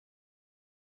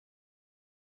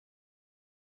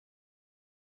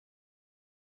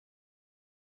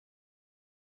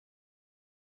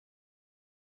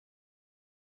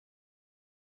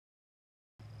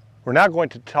We're now going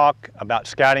to talk about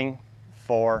scouting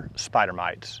for spider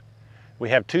mites. We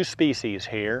have two species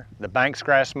here, the Banks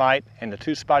grass mite and the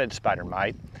two-spotted spider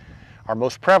mite. Our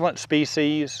most prevalent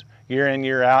species year in,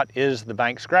 year out is the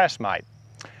Banks grass mite,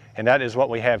 and that is what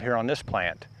we have here on this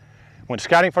plant. When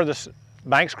scouting for the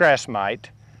Banks grass mite,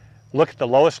 look at the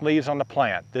lowest leaves on the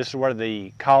plant. This is where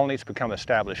the colonies become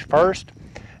established first,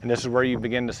 and this is where you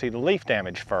begin to see the leaf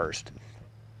damage first.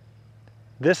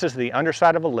 This is the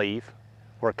underside of a leaf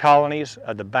where colonies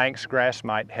of the Banks grass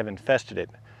mite have infested it.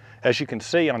 As you can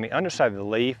see on the underside of the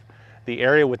leaf, the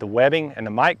area with the webbing and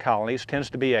the mite colonies tends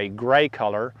to be a gray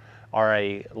color or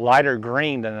a lighter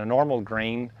green than a normal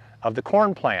green of the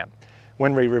corn plant.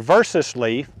 When we reverse this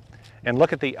leaf and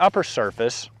look at the upper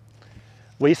surface,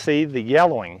 we see the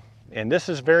yellowing. And this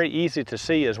is very easy to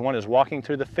see as one is walking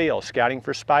through the field scouting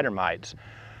for spider mites.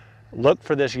 Look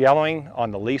for this yellowing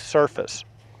on the leaf surface.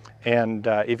 And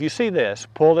if you see this,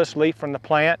 pull this leaf from the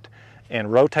plant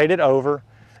and rotate it over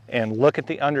and look at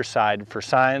the underside for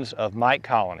signs of mite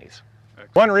colonies.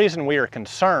 Excellent. One reason we are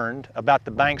concerned about the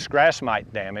Banks grass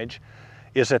mite damage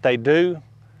is that they do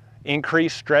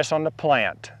increase stress on the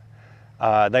plant.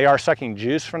 They are sucking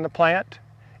juice from the plant,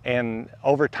 and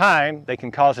over time they can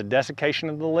cause a desiccation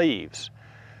of the leaves.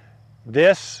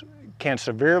 This can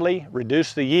severely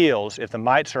reduce the yields if the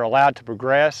mites are allowed to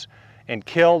progress and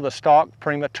kill the stalk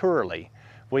prematurely.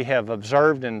 We have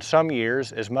observed in some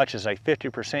years as much as a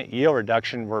 50% yield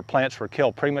reduction where plants were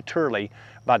killed prematurely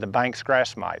by the Banks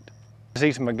grass mite. As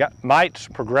these mites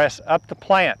progress up the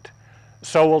plant,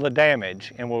 so will the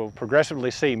damage, and we'll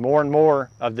progressively see more and more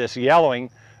of this yellowing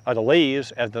of the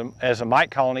leaves as the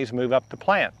mite colonies move up the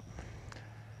plant.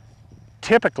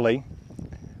 Typically,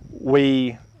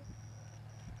 we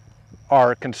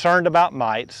are concerned about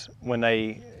mites when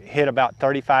they hit about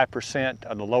 35%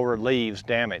 of the lower leaves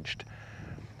damaged.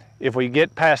 If we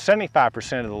get past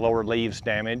 75% of the lower leaves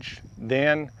damaged,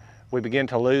 then we begin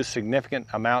to lose significant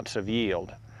amounts of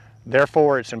yield.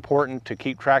 Therefore, it's important to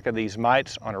keep track of these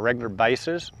mites on a regular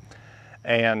basis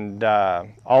and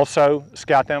also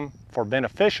scout them for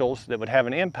beneficials that would have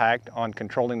an impact on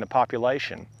controlling the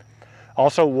population.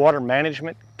 Also, water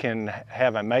management can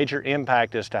have a major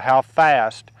impact as to how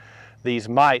fast these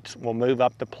mites will move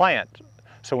up the plant.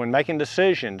 So when making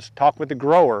decisions, talk with the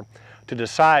grower to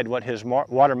decide what his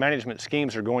water management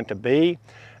schemes are going to be.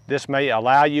 This may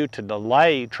allow you to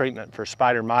delay treatment for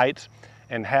spider mites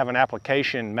and have an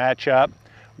application match up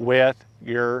with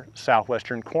your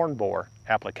southwestern corn borer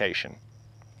application.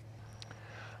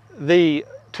 The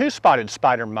two-spotted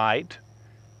spider mite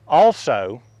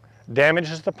also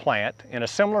damages the plant in a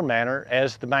similar manner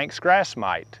as the Banks grass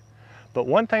mite. But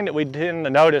one thing that we tend to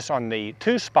notice on the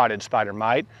two-spotted spider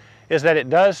mite is that it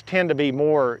does tend to be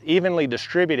more evenly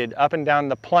distributed up and down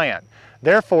the plant.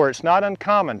 Therefore, it's not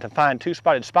uncommon to find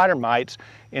two-spotted spider mites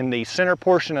in the center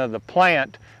portion of the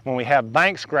plant when we have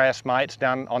Banks grass mites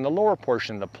down on the lower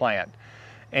portion of the plant.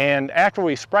 And after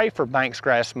we spray for Banks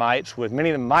grass mites with many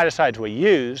of the miticides we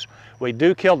use, we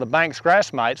do kill the Banks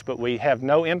grass mites, but we have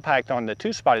no impact on the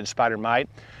two-spotted spider mite.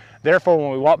 Therefore, when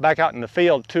we walk back out in the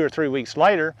field 2 or 3 weeks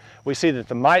later, we see that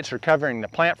the mites are covering the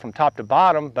plant from top to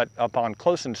bottom, but upon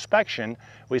close inspection,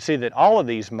 we see that all of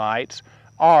these mites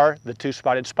are the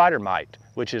two-spotted spider mite,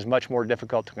 which is much more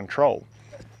difficult to control.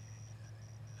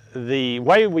 The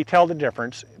way we tell the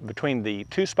difference between the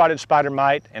two-spotted spider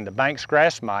mite and the Banks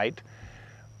grass mite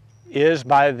is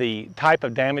by the type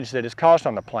of damage that is caused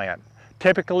on the plant.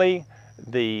 Typically,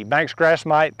 the Banks grass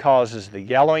mite causes the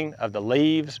yellowing of the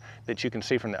leaves that you can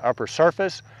see from the upper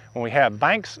surface. When we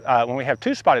have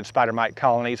two-spotted spider mite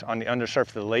colonies on the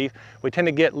undersurface of the leaf, we tend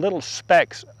to get little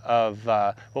specks of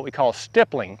what we call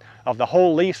stippling of the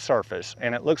whole leaf surface,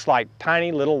 and it looks like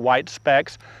tiny little white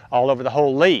specks all over the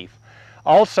whole leaf.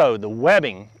 Also, the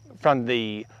webbing from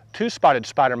the two-spotted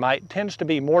spider mite tends to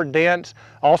be more dense.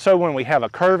 Also, when we have a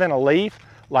curve in a leaf,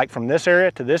 like from this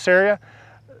area to this area,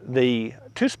 the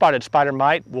two-spotted spider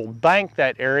mite will bank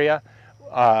that area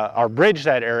or bridge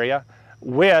that area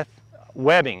with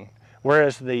webbing,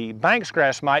 whereas the Banks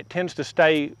grass mite tends to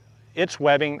stay its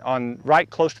webbing on right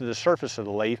close to the surface of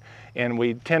the leaf, and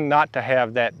we tend not to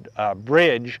have that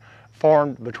bridge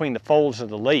formed between the folds of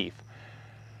the leaf.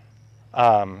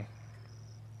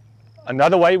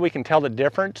 Another way we can tell the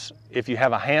difference if you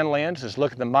have a hand lens is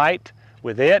look at the mite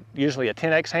with it, usually a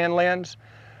 10x hand lens.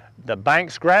 The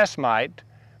Banks grass mite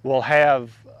will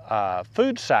have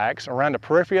food sacs around the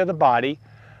periphery of the body,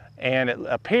 and it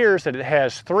appears that it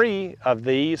has 3 of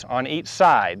these on each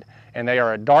side, and they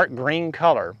are a dark green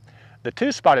color. The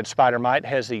two-spotted spider mite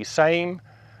has the same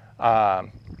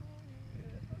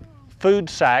food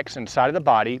sacs inside of the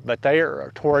body, but they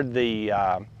are toward the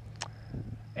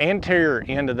anterior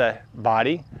end of the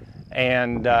body,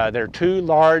 and there are two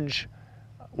large,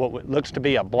 what looks to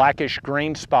be a blackish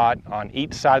green spot on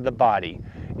each side of the body.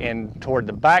 And toward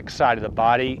the back side of the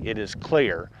body, it is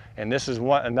clear. And this is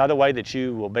another way that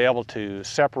you will be able to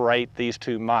separate these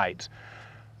two mites.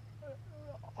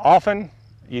 Often,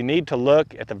 you need to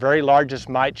look at the very largest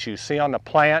mites you see on the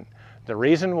plant. The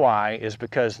reason why is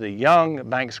because the young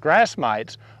Banks grass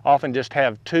mites often just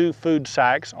have two food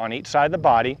sacs on each side of the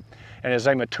body, and as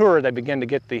they mature, they begin to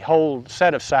get the whole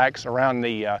set of sacs around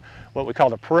the what we call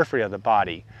the periphery of the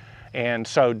body. And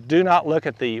so do not look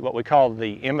at what we call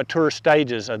the immature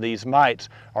stages of these mites,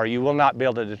 or you will not be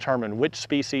able to determine which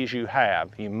species you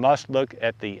have. You must look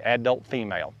at the adult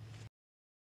female.